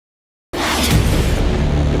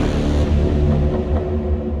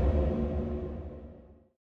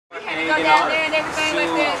down there and everything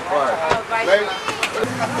like that.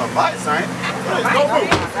 Bites, ain't it? Go move.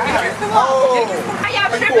 Oh. How y'all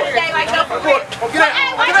tripping today like that? Why he do that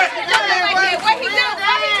like that? What he do?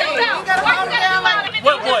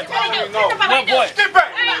 What boy? What boy? Get back!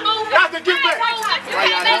 Y'all can get back!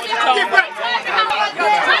 Get back!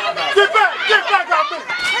 Get back! Get back out there!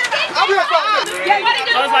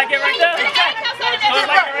 Sounds like it right there? Sounds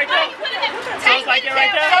like it right there? Sounds like it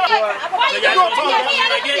right there? Get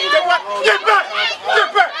back! Get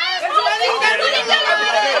back!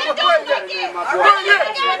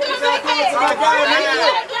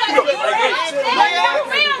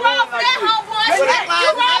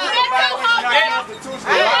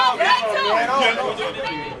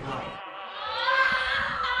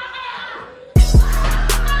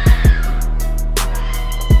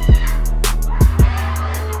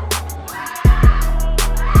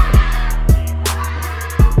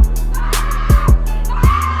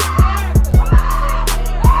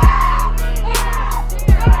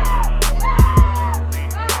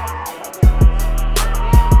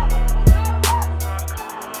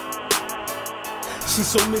 She's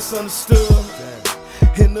so misunderstood.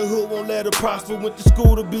 In the hood won't let her prosper. Went to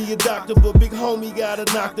school to be a doctor, but big homie got her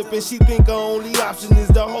knocked up. And she think her only option is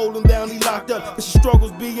to hold him down, he locked up. But she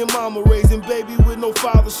struggles being mama, raising baby with no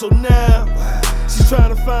father. So now she's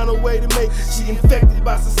trying to find a way to make it. She infected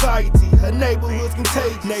by society, her neighborhood's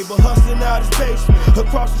contagious. Neighbor hustling out his basement,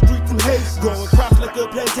 across the street from Haiti, growing crops like a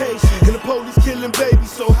plantation, and the police killing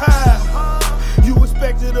babies so high. You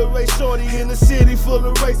expected a race shorty in a city full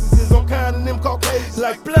of racists, on kind of them Caucasians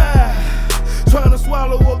like blah. Trying to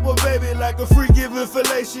swallow up a baby like a free giving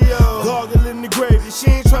fellatio. Gargling the gravy, she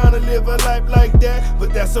ain't trying to live a life like that,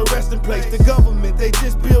 but that's her resting place. The government, they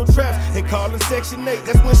just build traps and call it Section 8.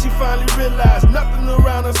 That's when she finally realized nothing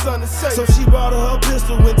around her son is safe. So she brought her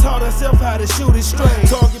pistol and taught herself how to shoot it straight.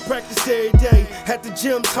 Target practice every day, at the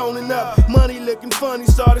gym toning up. Money looking funny,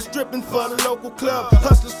 started stripping for the local club.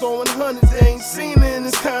 Hustlers throwing hundreds, they ain't seen it in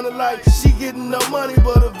this kind of life. She getting no money,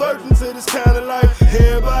 but a virgin to this kind of life.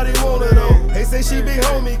 Everybody want her though. They say she big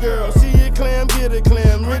homie girl, see a clam, get a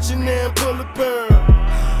clam, rich and then pull a pearl.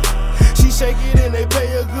 She shake it and they pay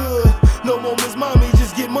her good. No more Miss Mommy,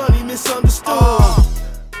 just get money, misunderstood.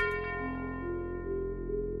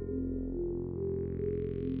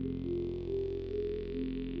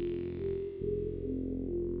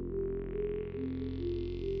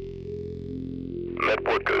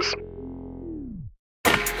 Networkers.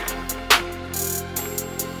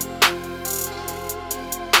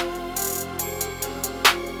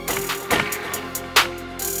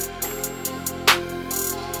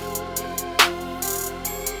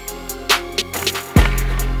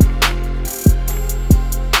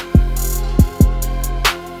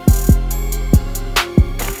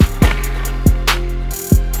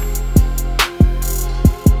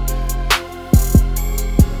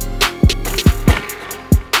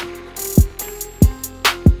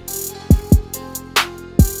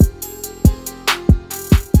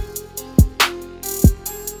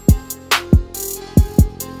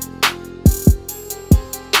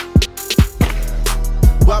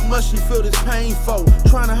 Why must she feel this pain for?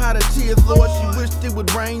 Trying to hide her tears, Lord, she wished it would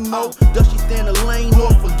rain more. Does she stand in the lane or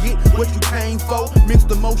forget what you came for? Mixed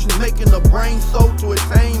emotions making her brain so to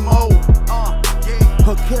attain more.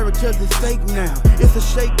 Her character's at stake now. It's a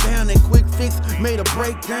shakedown and quick fix made a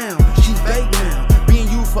breakdown. She's baked now, being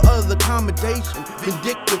used for other accommodation.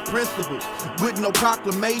 Vindictive principles with no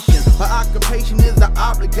proclamation. Her occupation is an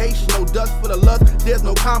obligation. No dust for the lust, there's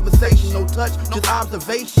no conversation, no touch, just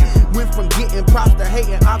observation. Went from getting props to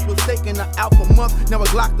hating. I was taking her out for months. Now I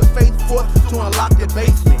glock the face forth to unlock the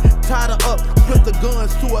basement. Tied her up, put the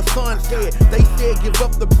guns to her son's head. They said give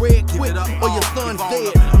up the bread quick or your son's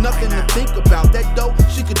dead. Nothing to think about. That dope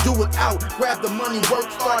she could do without. Grab the money, work,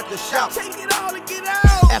 start to shout. Take it all to get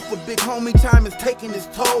out. After big homie time is taking its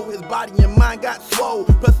toll. His body and mind got swole.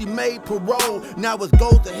 Plus he made parole. Now his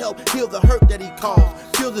goal to help heal the hurt that he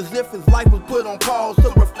caused. Feels as if his life was put on pause to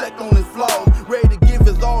reflect on his flaws. Ready to give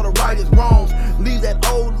his all to right his wrongs. Leave that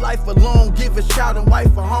old life alone. Give his child and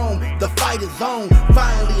wife a home. The fight is on.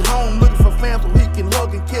 Finally home, looking for fam so he can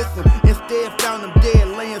hug and kiss him. Instead found him dead,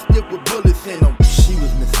 laying stiff with bullets in him. She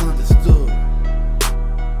was misunderstood.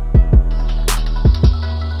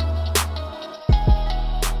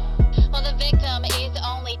 Well, the victim is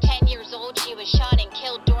only 10 years old. She was shot and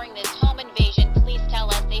killed during this home invasion. Police tell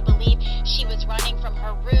us they believe she was running from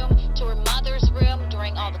her room to her mother's room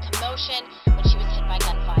during all the commotion when she was hit by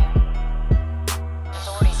gunfire.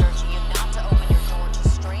 Authorities urge you not to open your door to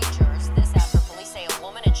strangers. This after police say a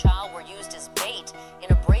woman and child were used as bait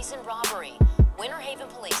in a brazen robbery. Winter Haven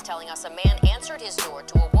police tell telling us a man answered his door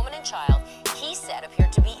to a woman and child he said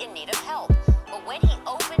appeared to be in need of help. But when he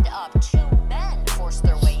opened up, two men forced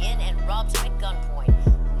their way in and robbed him at gunpoint.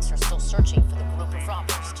 Police are still searching for the group of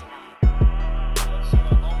robbers tonight.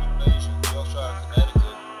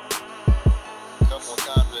 Connecticut. A couple of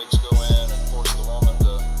convicts go in and force the woman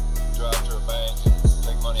to drive to a bank and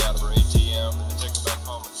take money out of her ATM and then take her back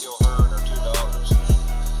home and kill her and her $2.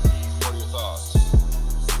 What are your thoughts?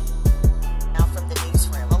 Now from the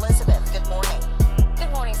newsroom, Elizabeth, good morning.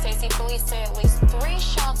 Good morning, Stacey. Police say at least 3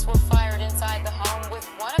 shots were fired inside the home, with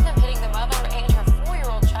one of them hitting the mother and her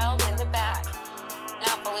 4-year-old child in the back.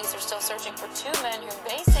 Now police are still searching for 2 men who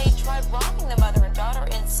they say tried robbing the mother and daughter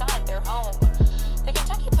inside their home. The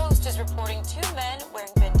Kentucky Post is reporting 2 men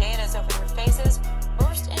wearing bandanas over their faces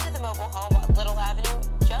burst into the mobile home on Little Avenue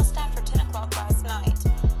just after 10 o'clock last night.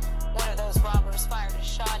 One of those robbers fired a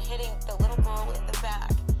shot hitting the little girl in the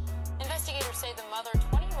back. Investigators say the mother,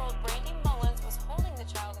 20-year-old Brandon